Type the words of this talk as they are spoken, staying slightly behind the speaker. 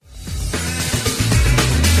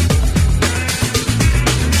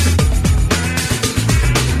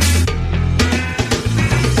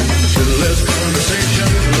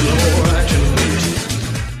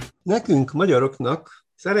Nekünk, magyaroknak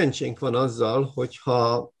szerencsénk van azzal,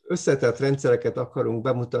 hogyha összetett rendszereket akarunk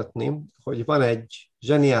bemutatni, hogy van egy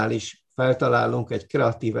zseniális feltalálónk, egy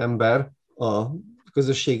kreatív ember a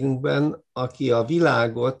közösségünkben, aki a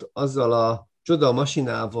világot azzal a csoda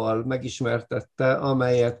masinával megismertette,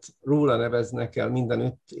 amelyet róla neveznek el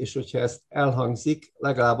mindenütt, és hogyha ezt elhangzik,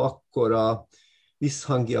 legalább akkora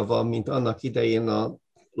visszhangja van, mint annak idején a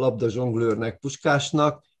labdazsonglőrnek,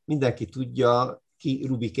 Puskásnak. Mindenki tudja, ki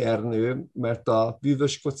Rubik Ernő, mert a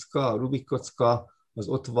bűvös kocka, a Rubik kocka, az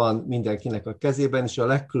ott van mindenkinek a kezében, és a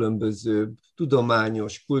legkülönbözőbb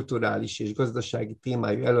tudományos, kulturális és gazdasági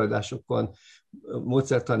témájú előadásokon,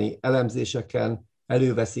 módszertani elemzéseken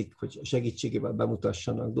előveszik, hogy segítségével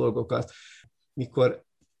bemutassanak dolgokat. Mikor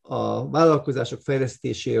a vállalkozások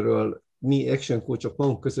fejlesztéséről mi action coachok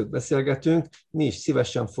magunk között beszélgetünk, mi is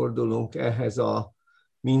szívesen fordulunk ehhez a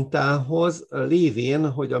mintához,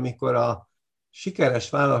 lévén, hogy amikor a sikeres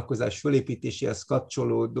vállalkozás fölépítéséhez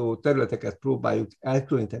kapcsolódó területeket próbáljuk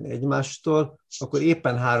elkülöníteni egymástól, akkor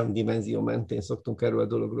éppen 3 dimenzió mentén szoktunk erről a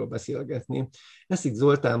dologról beszélgetni. Eszig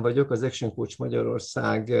Zoltán vagyok, az Action Coach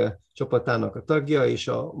Magyarország csapatának a tagja, és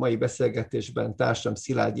a mai beszélgetésben társam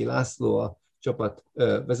Szilágyi László, a csapat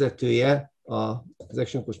vezetője, az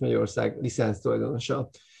Action Coach Magyarország licenc tulajdonosa.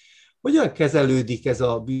 Hogyan kezelődik ez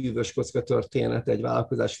a bűvös kocka történet egy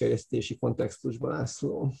vállalkozásfejlesztési kontextusban,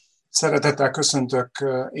 László? Szeretettel köszöntök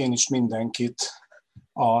én is mindenkit.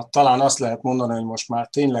 Talán azt lehet mondani, hogy most már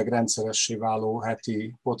tényleg rendszeressé váló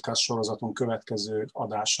heti podcast sorozatunk következő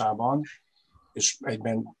adásában, és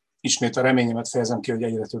egyben ismét a reményemet fejezem ki, hogy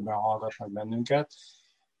egyre többen hallgatnak bennünket.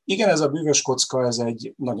 Igen, ez a bűvös kocka, ez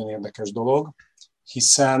egy nagyon érdekes dolog,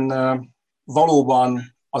 hiszen valóban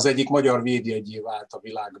az egyik magyar védjeggyé vált a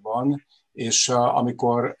világban, és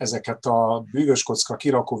amikor ezeket a bűvös kocka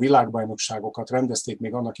kirakó világbajnokságokat rendezték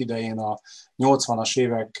még annak idején a 80-as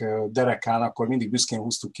évek derekán, akkor mindig büszkén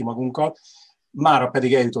húztuk ki magunkat. Mára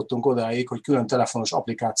pedig eljutottunk odáig, hogy külön telefonos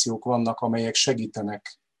applikációk vannak, amelyek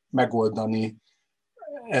segítenek megoldani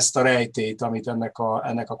ezt a rejtélyt, amit ennek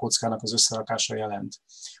a kockának az összerakása jelent.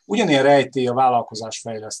 Ugyanilyen rejtély a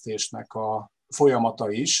vállalkozásfejlesztésnek a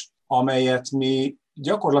folyamata is, amelyet mi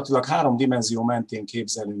gyakorlatilag 3 dimenzió mentén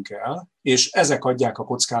képzelünk el, és ezek adják a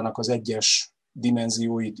kockának az egyes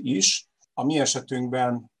dimenzióit is. A mi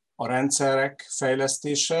esetünkben a rendszerek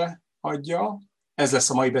fejlesztése adja, ez lesz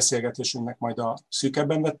a mai beszélgetésünknek majd a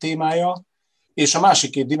szűkebben vett témája, és a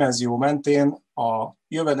másik 2 dimenzió mentén a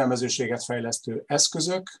jövedelmezőséget fejlesztő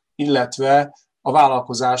eszközök, illetve a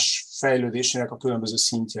vállalkozás fejlődésének a különböző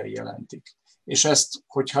szintjei jelentik. És ezt,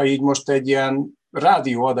 hogyha így most egy ilyen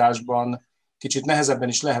rádióadásban kicsit nehezebben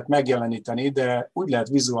is lehet megjeleníteni, de úgy lehet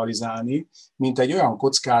vizualizálni, mint egy olyan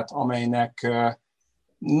kockát, amelynek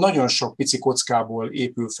nagyon sok pici kockából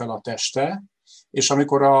épül fel a teste, és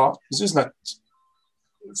amikor az üzlet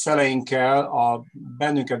feleinkkel, a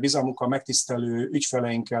bennünket bizalmukkal megtisztelő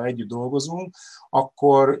ügyfeleinkkel együtt dolgozunk,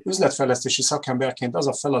 akkor üzletfejlesztési szakemberként az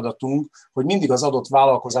a feladatunk, hogy mindig az adott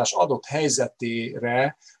vállalkozás adott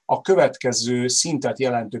helyzetére a következő szintet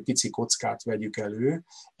jelentő pici kockát vegyük elő,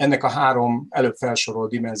 ennek a 3 előbb felsorolt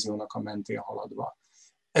dimenziónak a mentén haladva.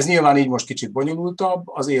 Ez nyilván így most kicsit bonyolultabb,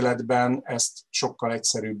 az életben ezt sokkal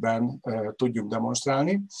egyszerűbben tudjuk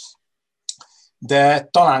demonstrálni, de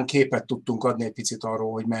talán képet tudtunk adni egy picit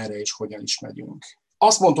arról, hogy merre és hogyan is megyünk.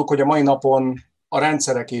 Azt mondtuk, hogy a mai napon a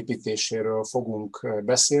rendszerek építéséről fogunk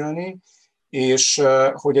beszélni, és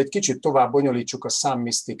hogy egy kicsit tovább bonyolítsuk a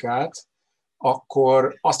számmisztikát,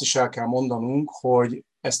 akkor azt is el kell mondanunk, hogy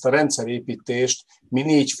ezt a rendszerépítést mi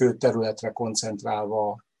 4 fő területre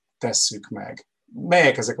koncentrálva tesszük meg.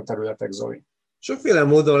 Melyek ezek a területek, Zoli? Sokféle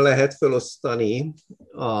módon lehet felosztani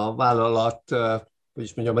a vállalat,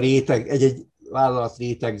 vagyis mondjam, egy vállalat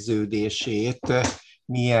rétegződését,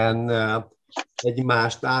 milyen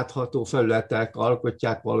egymást átható felületek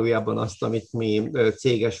alkotják valójában azt, amit mi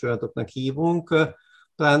céges feladatoknak hívunk.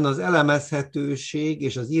 Talán az elemezhetőség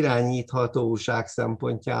és az irányíthatóság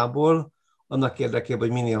szempontjából, annak érdekében,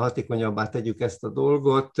 hogy minél hatékonyabbá tegyük ezt a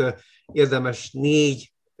dolgot, érdemes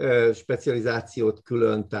 4 specializációt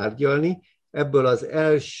külön tárgyalni. Ebből az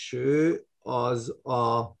első az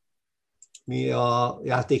mi a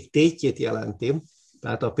játék tétjét jelenti,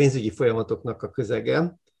 tehát a pénzügyi folyamatoknak a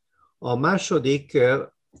közege. A második,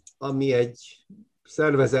 ami egy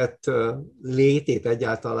szervezet létét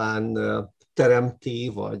egyáltalán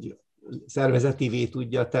teremti, vagy szervezetivé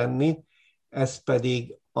tudja tenni, ez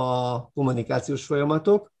pedig a kommunikációs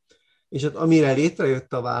folyamatok, és hát amire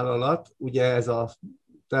létrejött a vállalat, ugye ez a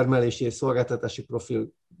termelési és szolgáltatási profil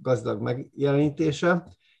gazdag megjelenítése,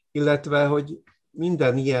 illetve hogy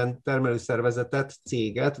minden ilyen termelőszervezetet,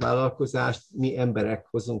 céget, vállalkozást mi emberek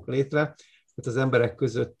hozunk létre, tehát az emberek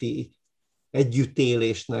közötti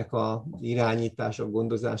együttélésnek a irányítása,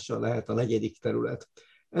 gondozása lehet a negyedik terület.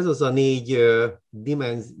 Ez az a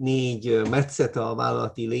négy metszete a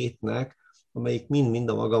vállalati létnek, amelyik mind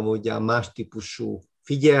a maga módján más típusú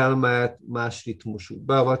figyelmet, más ritmusú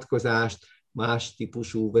beavatkozást, más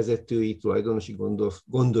típusú vezetői, tulajdonosi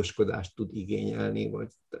gondoskodást tud igényelni, vagy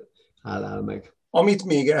állál meg. Amit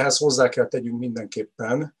még ehhez hozzá kell tegyünk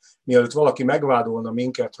mindenképpen, mielőtt valaki megvádolna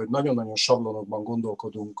minket, hogy nagyon-nagyon sablonokban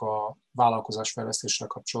gondolkodunk a vállalkozásfejlesztéssel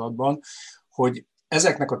kapcsolatban, hogy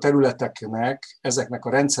ezeknek a területeknek, ezeknek a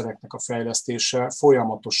rendszereknek a fejlesztése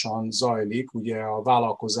folyamatosan zajlik, ugye a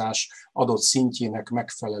vállalkozás adott szintjének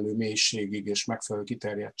megfelelő mélységig és megfelelő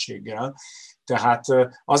kiterjedtséggel. Tehát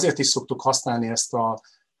azért is szoktuk használni ezt a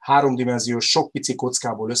háromdimenziós, sok pici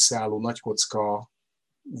kockából összeálló nagykocka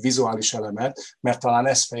vizuális elemet, mert talán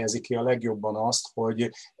ez fejezi ki a legjobban azt, hogy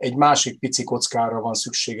egy másik pici kockára van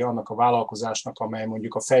szüksége annak a vállalkozásnak, amely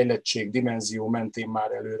mondjuk a fejlettség dimenzió mentén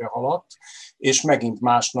már előre haladt, és megint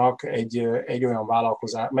másnak egy olyan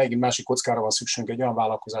vállalkozás, megint másik kockára van szükségünk egy olyan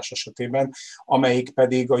vállalkozás esetében, amelyik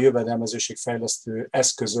pedig a jövedelmezőségfejlesztő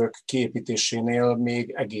eszközök kiépítésénél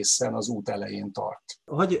még egészen az út elején tart.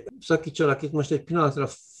 Hagy szakítsalak itt most egy pillanatra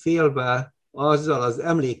félbe azzal az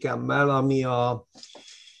emlékemmel, ami a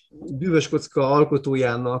Bűvös kocka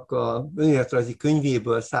alkotójának a önéletrajzi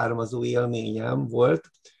könyvéből származó élményem volt.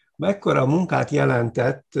 Mekkora munkát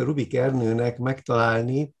jelentett Rubik Ernőnek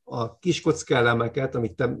megtalálni a kis kockaelemeket,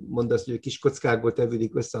 amit te mondasz, hogy a kis kockákból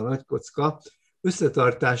tevődik össze a nagy kocka,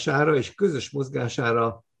 összetartására és közös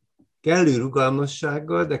mozgására kellő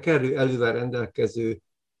rugalmassággal, de kellő elővel rendelkező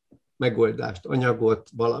megoldást, anyagot,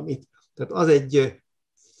 valamit. Tehát az egy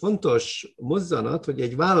fontos mozzanat, hogy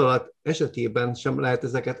egy vállalat esetében sem lehet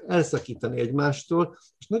ezeket elszakítani egymástól,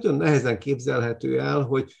 és nagyon nehezen képzelhető el,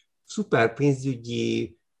 hogy szuper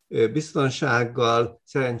pénzügyi biztonsággal,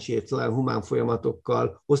 szerencsétlen humán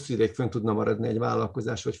folyamatokkal hosszú ideig fönn tudna maradni egy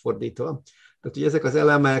vállalkozás, vagy fordítva. Tehát, hogy ezek az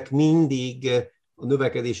elemek mindig a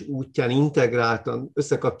növekedés útján integráltan,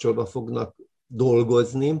 összekapcsolva fognak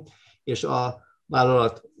dolgozni, és a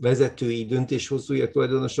vállalat vezetői, döntéshozói,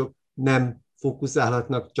 tulajdonosok nem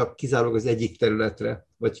fókuszálhatnak csak kizárólag az egyik területre,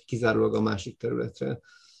 vagy kizárólag a másik területre.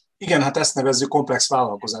 Igen, hát ezt nevezzük komplex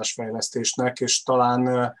vállalkozásfejlesztésnek, és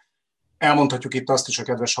talán elmondhatjuk itt azt is a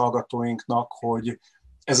kedves hallgatóinknak, hogy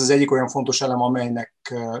ez az egyik olyan fontos elem,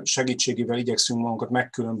 amelynek segítségével igyekszünk magunkat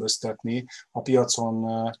megkülönböztetni a piacon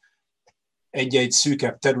egy-egy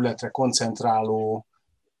szűkebb területre koncentráló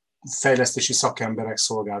fejlesztési szakemberek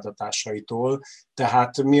szolgáltatásaitól.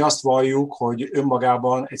 Tehát mi azt valljuk, hogy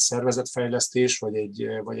önmagában egy szervezetfejlesztés vagy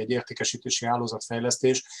egy értékesítési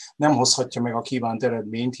hálózatfejlesztés nem hozhatja meg a kívánt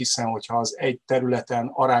eredményt, hiszen hogyha az egy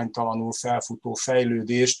területen aránytalanul felfutó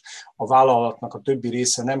fejlődést a vállalatnak a többi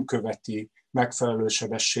része nem követi megfelelő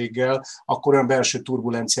sebességgel, akkor olyan belső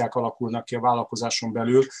turbulenciák alakulnak ki a vállalkozáson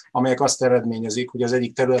belül, amelyek azt eredményezik, hogy az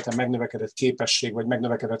egyik területen megnövekedett képesség vagy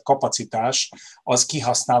megnövekedett kapacitás az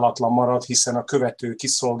kihasználatlan marad, hiszen a követő,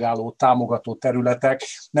 kiszolgáló, támogató területek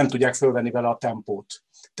nem tudják fölvenni vele a tempót.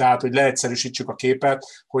 Tehát, hogy leegyszerűsítsük a képet,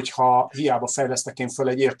 hogyha hiába fejlesztek én föl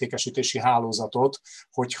egy értékesítési hálózatot,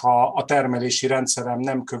 hogyha a termelési rendszerem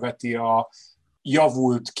nem követi a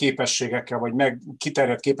javult képességekkel, vagy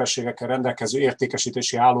kiterjedt képességekkel rendelkező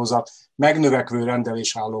értékesítési hálózat megnövekvő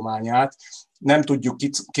rendelésállományát nem tudjuk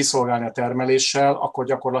kiszolgálni a termeléssel, akkor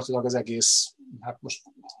gyakorlatilag az egész, hát most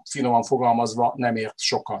finoman fogalmazva, nem ért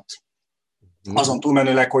sokat. Azon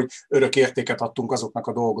túlmenőleg, hogy örök értéket adtunk azoknak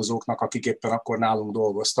a dolgozóknak, akik éppen akkor nálunk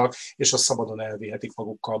dolgoztak, és azt szabadon elvihetik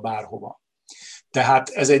magukkal bárhova. Tehát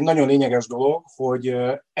ez egy nagyon lényeges dolog, hogy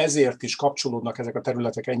ezért is kapcsolódnak ezek a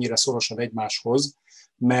területek ennyire szorosan egymáshoz,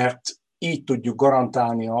 mert így tudjuk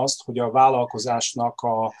garantálni azt, hogy a vállalkozásnak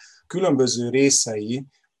a különböző részei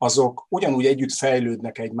azok ugyanúgy együtt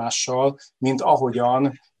fejlődnek egymással, mint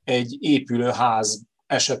ahogyan egy épülő ház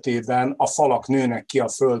esetében a falak nőnek ki a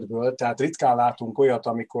földből, tehát ritkán látunk olyat,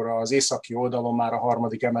 amikor az északi oldalon már a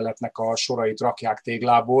harmadik emeletnek a sorait rakják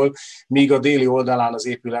téglából, míg a déli oldalán az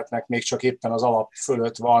épületnek még csak éppen az alap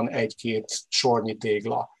fölött van egy-két sornyi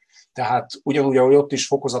tégla. Tehát ugyanúgy, ahogy ott is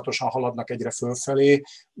fokozatosan haladnak egyre fölfelé,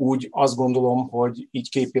 úgy azt gondolom, hogy így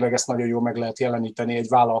képileg ezt nagyon jól meg lehet jeleníteni egy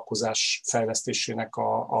vállalkozás fejlesztésének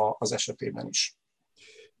az esetében is.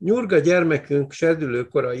 Nyurga gyermekünk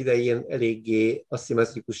serdülőkora idején eléggé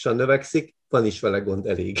aszimmetrikusan növekszik, van is vele gond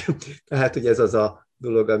elég. Tehát, hogy ez az a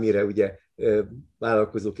dolog, amire ugye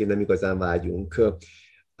vállalkozóként nem igazán vágyunk.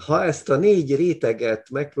 Ha ezt a 4 réteget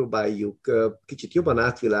megpróbáljuk kicsit jobban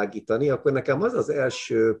átvilágítani, akkor nekem az az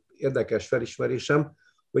első érdekes felismerésem,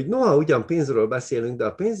 hogy noha ugyan pénzről beszélünk, de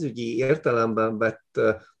a pénzügyi értelemben vett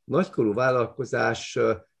nagykorú vállalkozás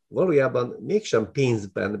valójában mégsem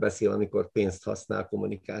pénzben beszél, amikor pénzt használ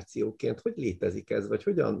kommunikációként. Hogy létezik ez, vagy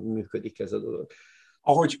hogyan működik ez a dolog?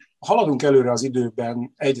 Ahogy haladunk előre az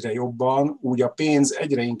időben egyre jobban, úgy a pénz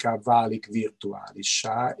egyre inkább válik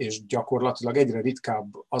virtuálissá, és gyakorlatilag egyre ritkább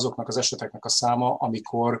azoknak az eseteknek a száma,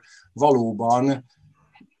 amikor valóban,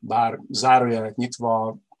 bár zárójelet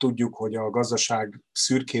nyitva, tudjuk, hogy a gazdaság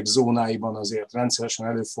szürkébb zónáiban azért rendszeresen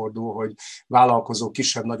előfordul, hogy vállalkozók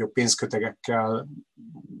kisebb-nagyobb pénzkötegekkel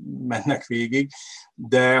mennek végig,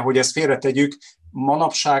 de hogy ezt félretegyük,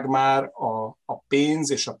 manapság már a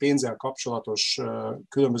pénz és a pénzzel kapcsolatos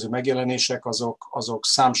különböző megjelenések azok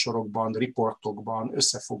számsorokban, riportokban,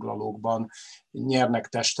 összefoglalókban nyernek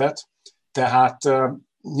testet, tehát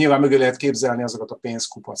nyilván mögé lehet képzelni azokat a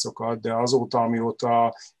pénzkupacokat, de azóta,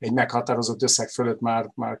 amióta egy meghatározott összeg fölött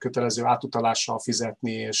már kötelező átutalással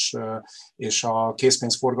fizetni, és a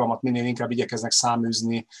készpénzforgalmat minél inkább igyekeznek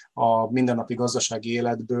száműzni a mindennapi gazdasági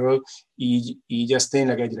életből, így ez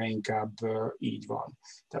tényleg egyre inkább így van.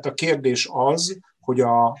 Tehát a kérdés az, hogy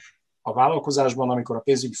a vállalkozásban, amikor a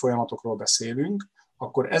pénzügyi folyamatokról beszélünk,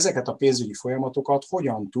 akkor ezeket a pénzügyi folyamatokat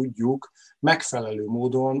hogyan tudjuk megfelelő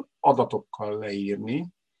módon adatokkal leírni,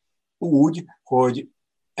 úgy, hogy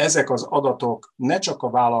ezek az adatok ne csak a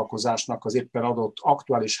vállalkozásnak az éppen adott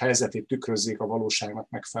aktuális helyzetét tükrözzék a valóságnak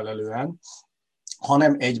megfelelően,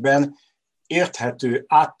 hanem egyben érthető,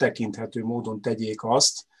 áttekinthető módon tegyék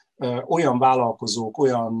azt olyan vállalkozók,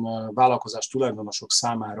 olyan vállalkozás tulajdonosok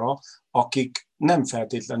számára, akik nem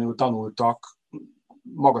feltétlenül tanultak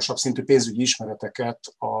magasabb szintű pénzügyi ismereteket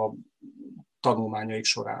a tanulmányaik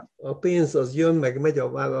során. A pénz az jön, meg megy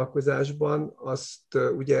a vállalkozásban, azt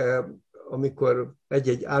ugye, amikor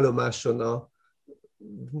egy-egy állomáson a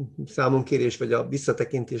számonkérés vagy a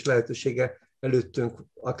visszatekintés lehetősége előttünk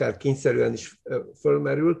akár kényszerűen is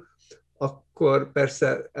fölmerül, akkor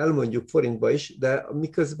persze elmondjuk forintba is, de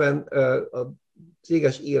miközben a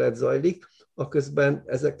céges élet zajlik, aközben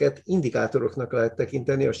ezeket indikátoroknak lehet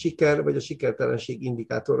tekinteni, a siker vagy a sikertelenség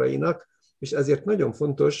indikátorainak, és ezért nagyon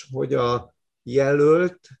fontos, hogy a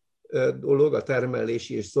jelölt dolog, a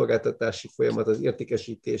termelési és szolgáltatási folyamat, az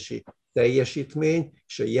értékesítési teljesítmény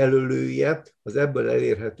és a jelölője, az ebből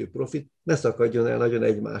elérhető profit ne szakadjon el nagyon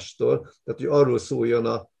egymástól. Tehát, hogy arról szóljon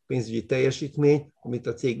a pénzügyi teljesítmény, amit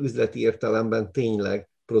a cég üzleti értelemben tényleg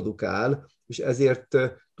produkál, és ezért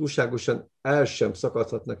túlságosan el sem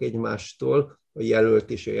szakadhatnak egymástól a jelölt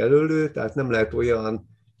és a jelölő, tehát nem lehet olyan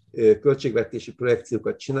költségvetési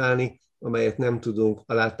projekciókat csinálni, amelyet nem tudunk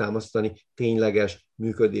alátámasztani tényleges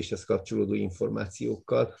működéshez kapcsolódó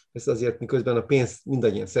információkkal. Ezt azért miközben a pénzt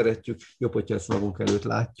mindannyian szeretjük, jobb, hogyha ezt magunk előtt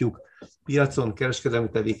látjuk. Piacon kereskedelmi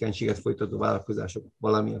tevékenységet folytató vállalkozások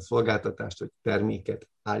valamilyen szolgáltatást vagy terméket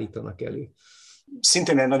állítanak elő.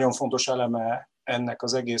 Szintén egy nagyon fontos eleme ennek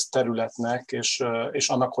az egész területnek, és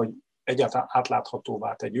annak, hogy egyáltalán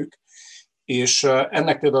átláthatóvá tegyük. És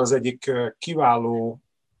ennek például az egyik kiváló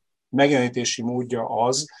megjelenítési módja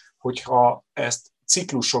az, hogyha ezt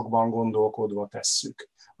ciklusokban gondolkodva tesszük.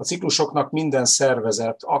 A ciklusoknak minden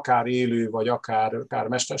szervezet, akár élő, vagy akár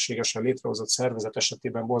mesterségesen létrehozott szervezet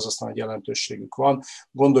esetében borzasztóan egy jelentőségük van.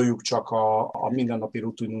 Gondoljuk csak a mindennapi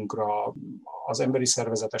rutinunkra az emberi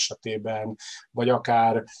szervezet esetében, vagy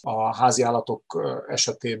akár a háziállatok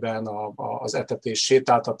esetében az etetés,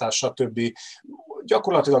 sétáltatás, stb.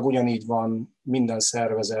 Gyakorlatilag ugyanígy van minden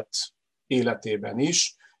szervezet életében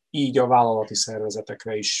is, így a vállalati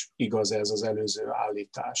szervezetekre is igaz ez az előző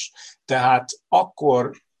állítás. Tehát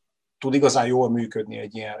akkor tud igazán jól működni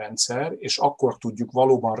egy ilyen rendszer, és akkor tudjuk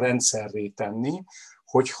valóban rendszerré tenni,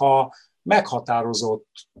 hogyha meghatározott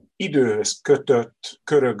időhöz kötött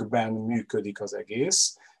körökben működik az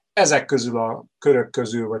egész. Ezek közül a körök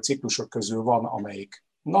közül, vagy ciklusok közül van, amelyik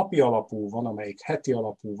napi alapú, van, amelyik heti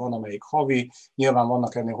alapú, van, amelyik havi, nyilván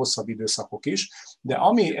vannak ennél hosszabb időszakok is, de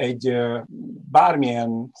ami egy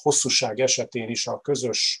bármilyen hosszúság esetén is a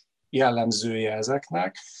közös jellemzője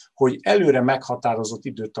ezeknek, hogy előre meghatározott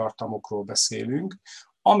időtartamokról beszélünk,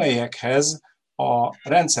 amelyekhez a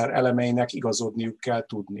rendszer elemeinek igazodniuk kell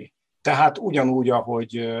tudni. Tehát ugyanúgy,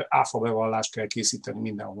 ahogy áfa bevallást kell készíteni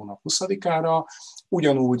minden hónap 20-ára,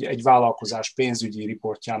 ugyanúgy egy vállalkozás pénzügyi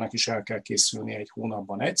riportjának is el kell készülni egy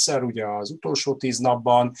hónapban egyszer, ugye az utolsó 10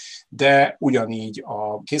 napban, de ugyanígy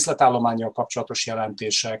a készletállománnyal kapcsolatos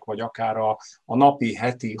jelentések, vagy akár a napi,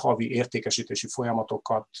 heti, havi értékesítési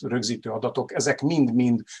folyamatokat rögzítő adatok, ezek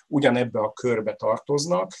mind-mind ugyanebbe a körbe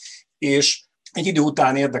tartoznak, és Egy idő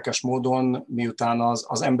után érdekes módon, miután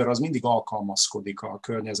az ember az mindig alkalmazkodik a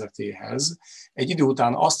környezetéhez, egy idő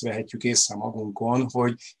után azt vehetjük észre magunkon,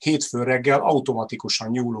 hogy hétfő reggel automatikusan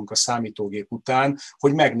nyúlunk a számítógép után,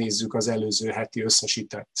 hogy megnézzük az előző heti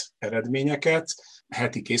összesített eredményeket,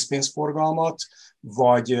 heti készpénzforgalmat,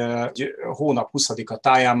 vagy hónap 20-a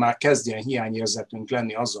táján már kezdjen hiányérzetünk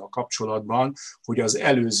lenni azzal kapcsolatban, hogy az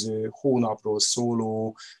előző hónapról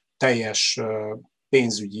szóló teljes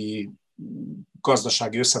pénzügyi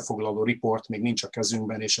gazdasági összefoglaló riport még nincs a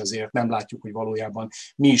kezünkben, és ezért nem látjuk, hogy valójában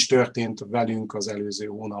mi is történt velünk az előző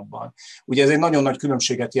hónapban. Ugye ez egy nagyon nagy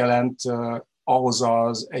különbséget jelent ahhoz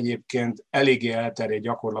az egyébként eléggé elterjedt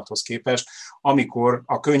gyakorlathoz képest, amikor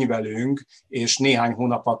a könyvelőnk és néhány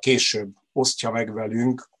hónappal később osztja meg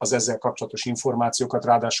velünk az ezzel kapcsolatos információkat,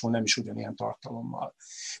 ráadásul nem is ugyanilyen tartalommal.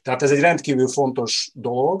 Tehát ez egy rendkívül fontos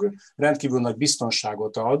dolog, rendkívül nagy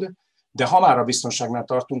biztonságot ad, de ha már a biztonságnál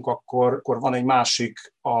tartunk, akkor van egy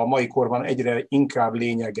másik, a mai korban egyre inkább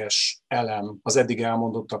lényeges elem az eddig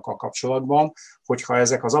elmondottakkal kapcsolatban, hogyha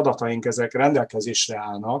ezek az adataink ezek rendelkezésre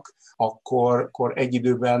állnak, akkor egy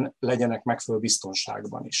időben legyenek megfelelő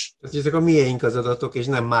biztonságban is. Tehát ezek a miénk az adatok, és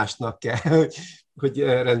nem másnak kell, hogy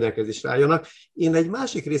rendelkezésre álljanak. Én egy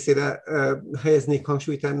másik részére helyeznék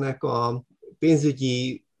hangsúlyt ennek a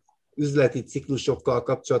pénzügyi üzleti ciklusokkal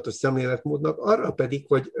kapcsolatos szemléletmódnak, arra pedig,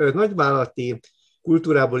 hogy nagyvállalati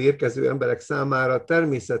kultúrából érkező emberek számára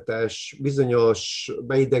természetes, bizonyos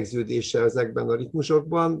beidegződése ezekben a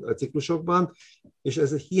ritmusokban, a ciklusokban, és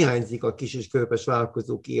ez hiányzik a kis és közepes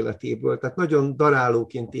vállalkozók életéből. Tehát nagyon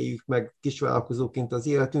darálóként éljük meg kisvállalkozóként az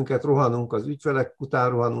életünket, rohanunk az ügyfelek után,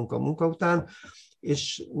 rohanunk a munka után,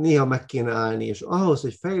 és néha meg kéne állni, és ahhoz,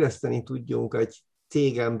 hogy fejleszteni tudjunk egy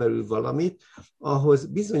cégen belül valamit, ahhoz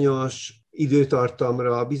bizonyos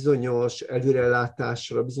időtartamra, bizonyos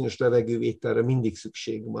előrelátásra, bizonyos levegővételre mindig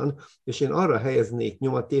szükség van. És én arra helyeznék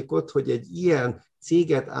nyomatékot, hogy egy ilyen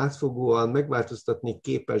céget átfogóan megváltoztatni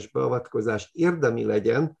képes beavatkozás érdemi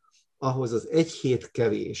legyen, ahhoz az egy hét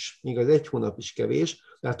kevés, még az egy hónap is kevés,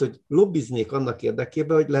 tehát hogy lobbiznék annak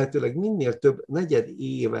érdekében, hogy lehetőleg minél több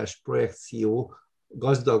negyedéves projekció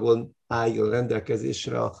gazdagon álljon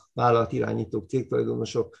rendelkezésre a vállalatirányítók,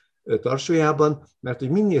 cégtulajdonosok tarsójában, mert hogy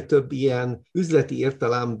minél több ilyen üzleti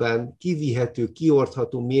értelemben kivihető,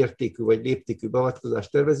 kiordható mértékű vagy léptékű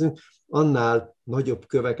beavatkozást tervezünk, annál nagyobb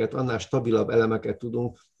köveket, annál stabilabb elemeket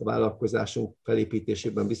tudunk a vállalkozásunk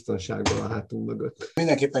felépítésében biztonsággal a hátunk mögött.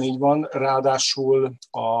 Mindenképpen így van, ráadásul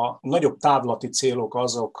a nagyobb távlati célok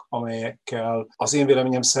azok, amelyekkel az én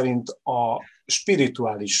véleményem szerint a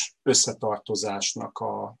spirituális összetartozásnak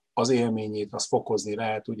az élményét azt fokozni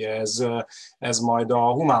lehet. Ugye ez majd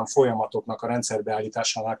a humán folyamatoknak a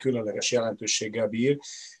rendszerbeállításánál különleges jelentőséggel bír,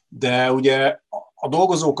 de ugye a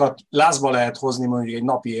dolgozókat lázba lehet hozni mondjuk egy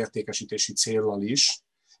napi értékesítési céllal is,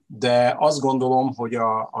 de azt gondolom, hogy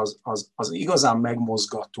az igazán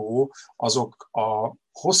megmozgató azok a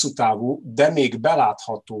hosszú távú, de még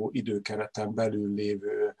belátható időkereten belül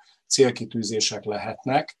lévő célkitűzések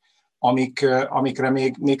lehetnek, amikre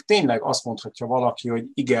még tényleg azt mondhatja valaki, hogy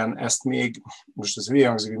igen, ezt még, most ez hülye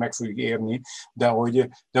hangzik, hogy meg fogjuk érni, de hogy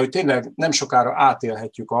tényleg nem sokára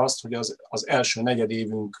átélhetjük azt, hogy az első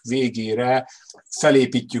negyedévünk végére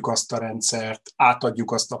felépítjük azt a rendszert,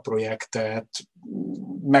 átadjuk azt a projektet,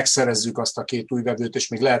 megszerezzük azt a 2 új vevőt, és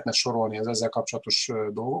még lehetne sorolni az ezzel kapcsolatos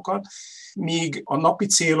dolgokat, míg a napi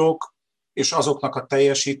célok és azoknak a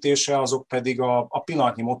teljesítése, azok pedig a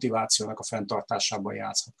pillanatnyi motivációnak a fenntartásában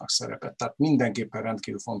játszhatnak szerepet. Tehát mindenképpen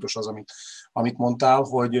rendkívül fontos az, amit mondtál,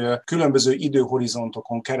 hogy különböző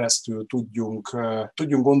időhorizontokon keresztül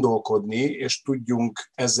tudjunk gondolkodni, és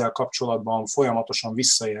tudjunk ezzel kapcsolatban folyamatosan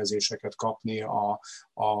visszajelzéseket kapni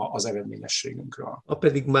az eredményességünkről. Ha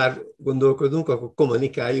pedig már gondolkodunk, akkor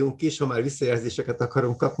kommunikáljunk is, ha már visszajelzéseket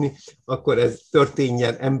akarunk kapni, akkor ez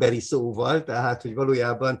történjen emberi szóval, tehát hogy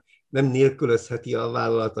valójában nem nélkülözheti a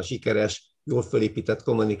vállalat a sikeres, jól felépített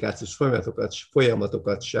kommunikációs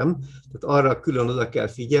folyamatokat sem. Tehát arra külön oda kell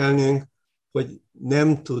figyelnünk, hogy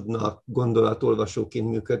nem tudnak gondolatolvasóként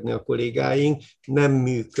működni a kollégáink, nem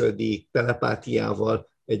működik telepátiával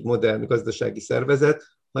egy modern gazdasági szervezet,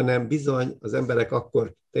 hanem bizony az emberek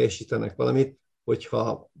akkor teljesítenek valamit,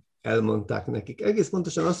 hogyha elmondták nekik. Egész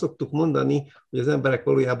pontosan azt szoktuk mondani, hogy az emberek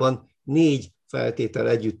valójában 4 feltétel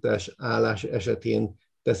együttes állás esetén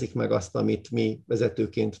teszik meg azt, amit mi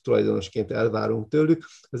vezetőként, tulajdonosként elvárunk tőlük.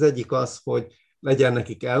 Az egyik az, hogy legyen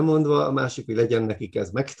nekik elmondva, a másik, hogy legyen nekik ez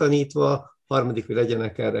megtanítva, a harmadik, hogy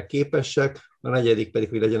legyenek erre képesek, a negyedik pedig,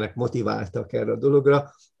 hogy legyenek motiváltak erre a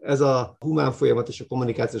dologra. Ez a humán folyamat és a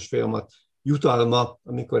kommunikációs folyamat jutalma,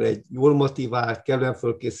 amikor egy jól motivált, kellően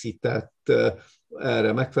fölkészített,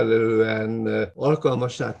 erre megfelelően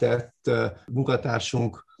alkalmassá tett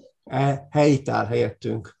munkatársunk helytáll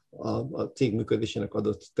helyettünk a cég működésének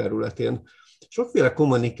adott területén. Sokféle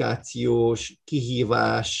kommunikációs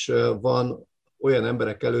kihívás van olyan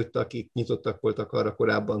emberek előtt, akik nyitottak voltak arra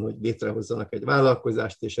korábban, hogy létrehozzanak egy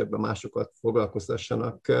vállalkozást, és ebben másokat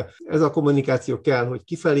foglalkoztassanak. Ez a kommunikáció kell, hogy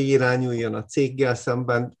kifelé irányuljon a céggel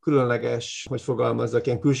szemben. Különleges, hogy fogalmazzak,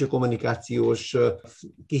 ilyen külső kommunikációs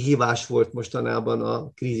kihívás volt mostanában a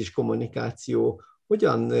krízis kommunikáció.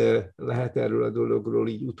 Hogyan lehet erről a dologról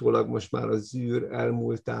így utólag most már a zűr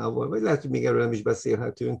elmúltával, vagy lehet, hogy még erről nem is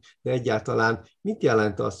beszélhetünk, de egyáltalán mit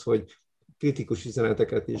jelent az, hogy kritikus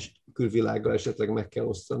üzeneteket is külvilággal esetleg meg kell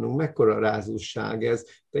osztanunk? Mekkora rázúság ez?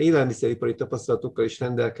 Te élelmiszeripari tapasztalatokkal is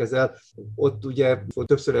rendelkezel, ott ugye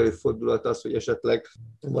többször előfordulhat az, hogy esetleg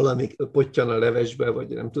valami pottyan a levesbe, vagy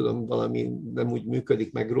nem tudom, valami nem úgy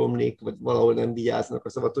működik, megromlik, vagy valahol nem vigyáznak a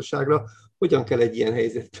szavatosságra. Hogyan kell egy ilyen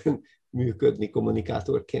helyzetben működni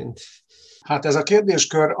kommunikátorként? Hát ez a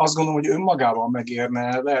kérdéskör azt gondolom, hogy önmagában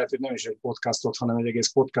megérne, lehet, hogy nem is egy podcastot, hanem egy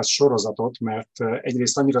egész podcast sorozatot, mert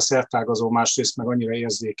egyrészt annyira szertágazó, másrészt meg annyira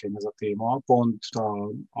érzékeny ez a téma. Pont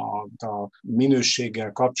a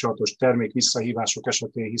minőséggel kapcsolatos termék visszahívások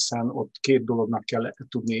esetén, hiszen ott két dolognak kell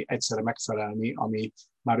tudni egyszerre megfelelni, ami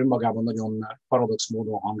már önmagában nagyon paradox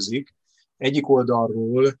módon hangzik. Egyik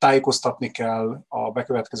oldalról tájékoztatni kell a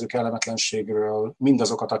bekövetkező kellemetlenségről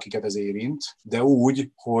mindazokat, akiket ez érint, de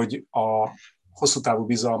úgy, hogy a hosszú távú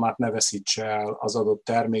bizalmát ne veszítse el az adott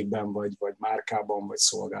termékben, vagy márkában, vagy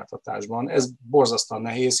szolgáltatásban. Ez borzasztóan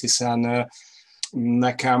nehéz, hiszen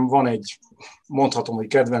nekem van egy, mondhatom, hogy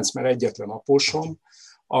kedvenc, mert egyetlen apósom,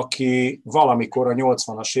 aki valamikor a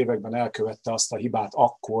 80-as években elkövette azt a hibát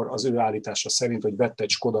akkor az ő állítása szerint, hogy vette egy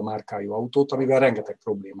Skoda márkájú autót, amivel rengeteg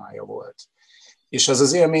problémája volt. És ez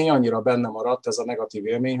az élmény annyira benne maradt, ez a negatív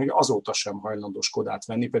élmény, hogy azóta sem hajlandó Skodát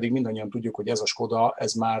venni, pedig mindannyian tudjuk, hogy ez a Skoda,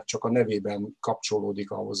 ez már csak a nevében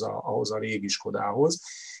kapcsolódik ahhoz a régi Skodához.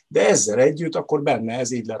 De ezzel együtt akkor benne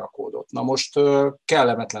ez így lerakódott. Na most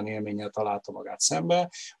kellemetlen élménnyel találta magát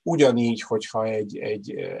szembe, ugyanígy, hogyha egy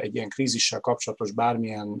ilyen krízissel kapcsolatos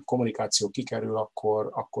bármilyen kommunikáció kikerül,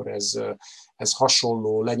 akkor ez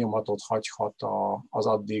hasonló lenyomatot hagyhat az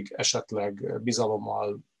addig esetleg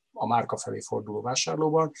bizalommal a márka felé forduló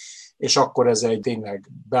vásárlóban, és akkor ez egy tényleg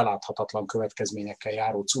beláthatatlan következményekkel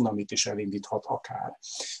járó cunamit is elindíthat akár.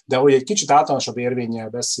 De hogy egy kicsit általánosabb érvénnyel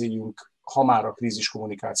beszéljünk, ha már a krízis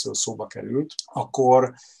kommunikáció szóba került,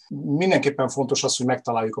 akkor mindenképpen fontos az, hogy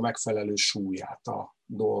megtaláljuk a megfelelő súlyát a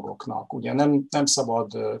dolgoknak. Ugye nem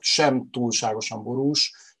szabad sem túlságosan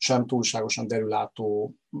borús, sem túlságosan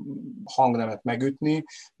derülátó hangnemet megütni,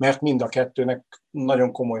 mert mind a kettőnek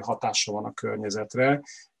nagyon komoly hatása van a környezetre,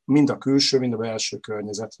 mind a külső, mind a belső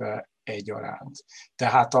környezetre egyaránt.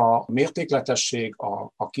 Tehát a mértékletesség,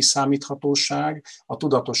 a kiszámíthatóság, a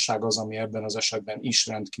tudatosság az, ami ebben az esetben is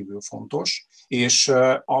rendkívül fontos, és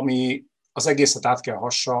ami az egészet át kell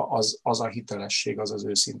hassa, az a hitelesség, az az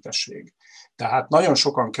őszintesség. Tehát nagyon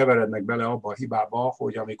sokan keverednek bele abba a hibába,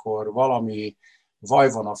 hogy amikor valami vaj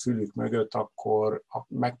van a fülük mögött, akkor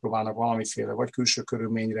megpróbálnak valamiféle vagy külső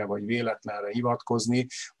körülményre, vagy véletlenre hivatkozni,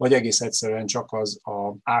 vagy egész egyszerűen csak az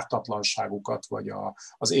ártatlanságukat, vagy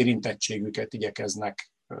az érintettségüket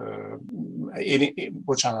igyekeznek,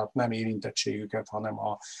 nem érintettségüket, hanem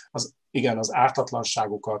az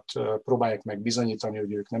ártatlanságukat próbálják meg bizonyítani,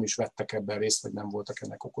 hogy ők nem is vettek ebben részt, vagy nem voltak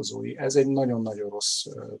ennek okozói. Ez egy nagyon-nagyon rossz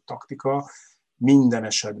taktika, minden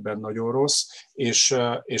esetben nagyon rossz, és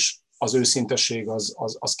az őszintesség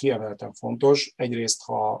az kiemelten fontos. Egyrészt,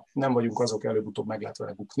 ha nem vagyunk azok, előbb-utóbb meg lehet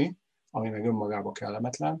vele bukni, ami meg önmagában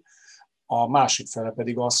kellemetlen. A másik fele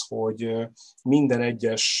pedig az, hogy minden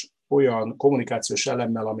egyes olyan kommunikációs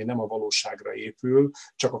elemmel, ami nem a valóságra épül,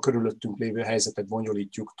 csak a körülöttünk lévő helyzetet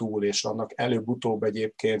bonyolítjuk túl, és annak előbb-utóbb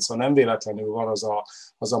egyébként, szóval nem véletlenül van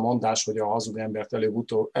az a mondás, hogy a hazug embert előbb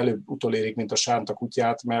utolérik, mint a sánta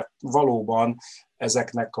kutyát, mert valóban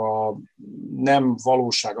ezeknek a nem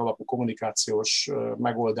valóság alapú kommunikációs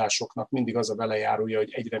megoldásoknak mindig az a velejárója,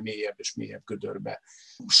 hogy egyre mélyebb és mélyebb gödörbe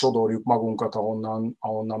sodorjuk magunkat,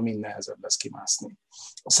 ahonnan mind nehezebb lesz kimászni.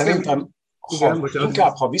 Szerintem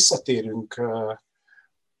ha visszatérünk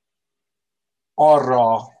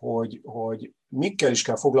arra, hogy mikkel is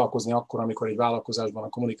kell foglalkozni akkor, amikor egy vállalkozásban a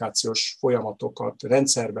kommunikációs folyamatokat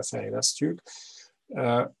rendszerbe fejlesztjük,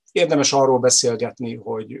 érdemes arról beszélgetni,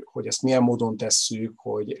 hogy ezt milyen módon tesszük,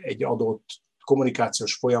 hogy egy adott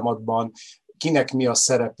kommunikációs folyamatban kinek mi a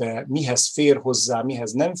szerepe, mihez fér hozzá,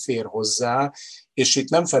 mihez nem fér hozzá, és itt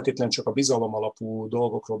nem feltétlenül csak a bizalom alapú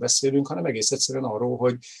dolgokról beszélünk, hanem egész egyszerűen arról,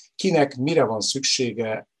 hogy kinek mire van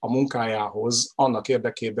szüksége a munkájához, annak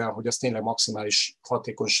érdekében, hogy azt tényleg maximális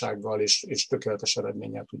hatékonysággal és tökéletes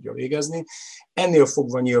eredménnyel tudja végezni. Ennél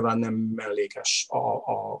fogva nyilván nem mellékes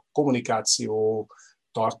a kommunikáció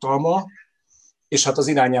tartalma, és hát az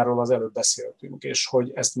irányáról az előbb beszéltünk, és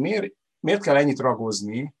hogy ezt miért kell ennyit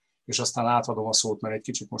ragozni, és aztán átadom a szót, mert egy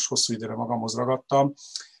kicsit most hosszú időre magamhoz ragadtam.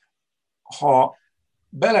 Ha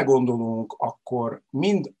belegondolunk, akkor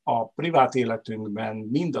mind a privát életünkben,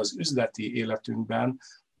 mind az üzleti életünkben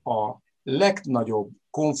a legnagyobb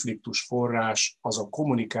konfliktus forrás az a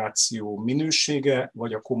kommunikáció minősége,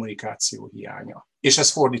 vagy a kommunikáció hiánya. És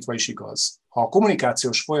ez fordítva is igaz. Ha a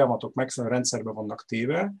kommunikációs folyamatok megfelelő rendszerben vannak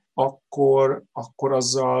téve, akkor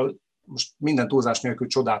azzal most minden túlzás nélkül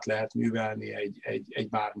csodát lehet művelni egy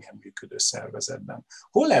bármilyen működő szervezetben.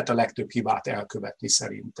 Hol lehet a legtöbb hibát elkövetni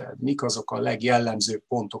szerinted? Mik azok a legjellemzőbb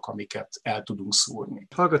pontok, amiket el tudunk szúrni?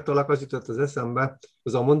 Hallgattalak, az jutott az eszembe,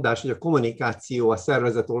 az a mondás, hogy a kommunikáció a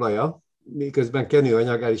szervezet olaja, miközben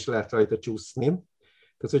kenőanyag el is lehet rajta csúszni.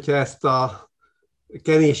 Tehát, hogyha ezt a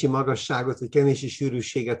kenési magasságot, vagy kenési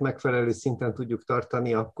sűrűséget megfelelő szinten tudjuk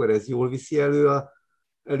tartani, akkor ez jól viszi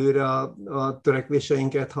előre a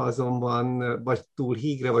törekvéseinket, ha azonban vagy túl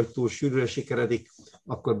hígre, vagy túl sűrűre sikeredik,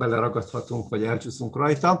 akkor beleragadhatunk, vagy elcsúszunk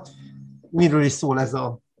rajta. Miről is szól ez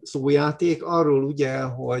a szójáték? Arról ugye,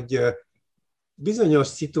 hogy bizonyos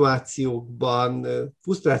szituációkban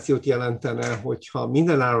frusztrációt jelentene, hogyha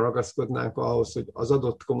mindenáron ragaszkodnánk ahhoz, hogy az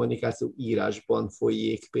adott kommunikáció írásban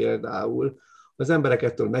folyik például. Az emberek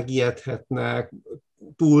ettől megijedhetnek,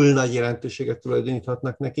 túl nagy jelentőséget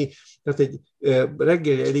tulajdoníthatnak neki. Tehát egy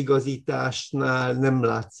reggeli eligazításnál nem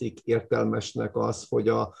látszik értelmesnek az, hogy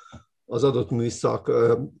az adott műszak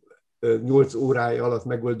 8 órája alatt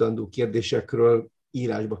megoldandó kérdésekről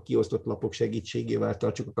írásba kiosztott lapok segítségével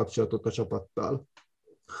tartsuk a kapcsolatot a csapattal.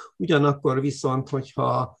 Ugyanakkor viszont,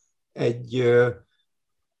 hogyha egy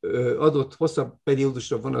adott hosszabb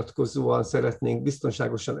periódusra vonatkozóan szeretnénk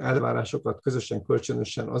biztonságosan elvárásokat közösen,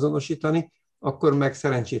 kölcsönösen azonosítani, akkor meg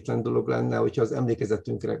szerencsétlen dolog lenne, hogyha az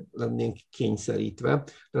emlékezetünkre lennénk kényszerítve.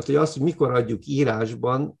 Tehát, hogy azt, hogy mikor adjuk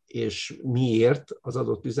írásban, és miért az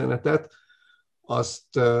adott üzenetet,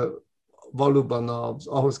 azt valóban az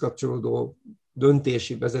ahhoz kapcsolódó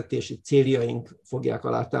döntési, vezetési céljaink fogják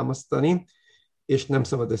alátámasztani, és nem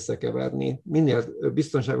szabad összekeverni. Minél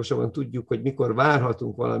biztonságosabban tudjuk, hogy mikor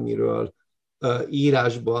várhatunk valamiről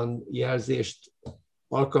írásban jelzést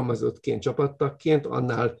alkalmazottként, csapattagként,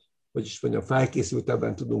 annál, hogy is mondjam,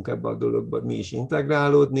 felkészültebben tudunk ebbe a dologba mi is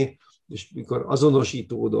integrálódni, és mikor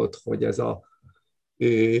azonosítódott, hogy ez a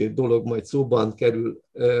dolog majd szóban kerül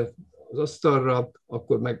az asztalra,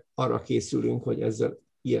 akkor meg arra készülünk, hogy ezzel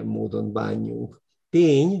ilyen módon bánjunk.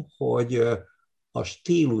 Tény, hogy a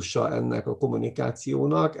stílusa ennek a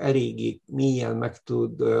kommunikációnak eléggé mélyen meg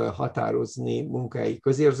tud határozni munkai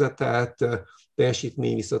közérzetet,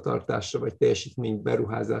 teljesítményvisszatartásra vagy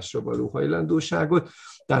teljesítményberuházásra való hajlandóságot.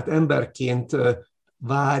 Tehát emberként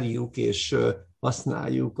várjuk és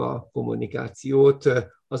használjuk a kommunikációt.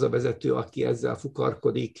 Az a vezető, aki ezzel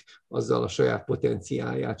fukarkodik, azzal a saját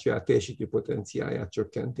potenciáját, saját teljesítő potenciáját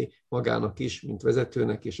csökkenti magának is, mint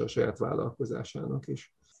vezetőnek és a saját vállalkozásának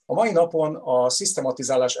is. A mai napon a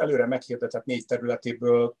szisztematizálás előre meghirdetett 4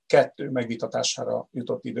 területéből 2 megvitatására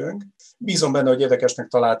jutott időnk. Bízom benne, hogy érdekesnek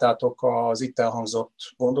találtátok az itt elhangzott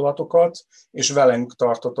gondolatokat, és velünk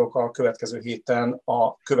tartotok a következő héten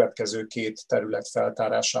a következő 2 terület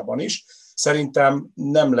feltárásában is. Szerintem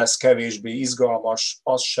nem lesz kevésbé izgalmas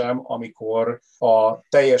az sem, amikor a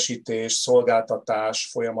teljesítés, szolgáltatás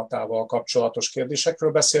folyamatával kapcsolatos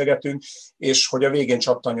kérdésekről beszélgetünk, és hogy a végén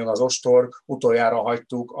csattanjon az ostor, utoljára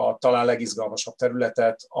hagytuk a talán legizgalmasabb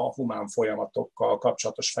területet, a humán folyamatokkal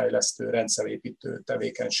kapcsolatos fejlesztő, rendszerépítő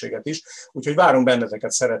tevékenységet is. Úgyhogy várunk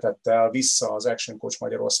benneteket szeretettel vissza az Action Coach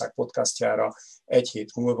Magyarország podcastjára 1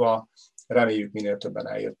 hét múlva. Reméljük, minél többen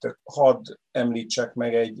eljöttök. Hadd említsek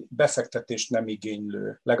meg egy befektetést nem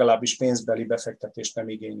igénylő, legalábbis pénzbeli befektetést nem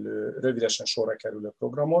igénylő, rövidesen sorra kerülő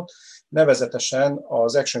programot. Nevezetesen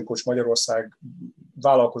az Action Coach Magyarország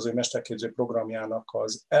vállalkozói mesterképző programjának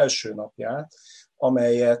az első napját,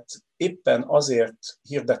 amelyet éppen azért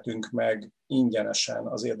hirdetünk meg ingyenesen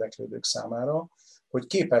az érdeklődők számára, hogy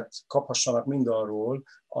képet kaphassanak mindarról,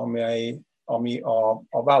 ami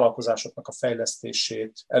a vállalkozásoknak a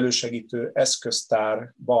fejlesztését elősegítő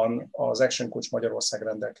eszköztárban az Action Coach Magyarország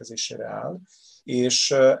rendelkezésére áll,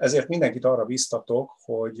 és ezért mindenkit arra biztatok,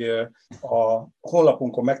 hogy a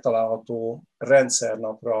honlapunkon megtalálható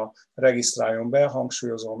rendszernapra regisztráljon be,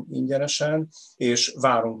 hangsúlyozom, ingyenesen, és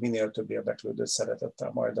várunk minél több érdeklődőt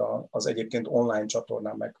szeretettel majd az egyébként online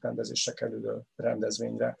csatornán megrendezésre kerülő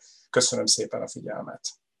rendezvényre. Köszönöm szépen a figyelmet!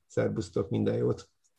 Szerbusztok, minden jót!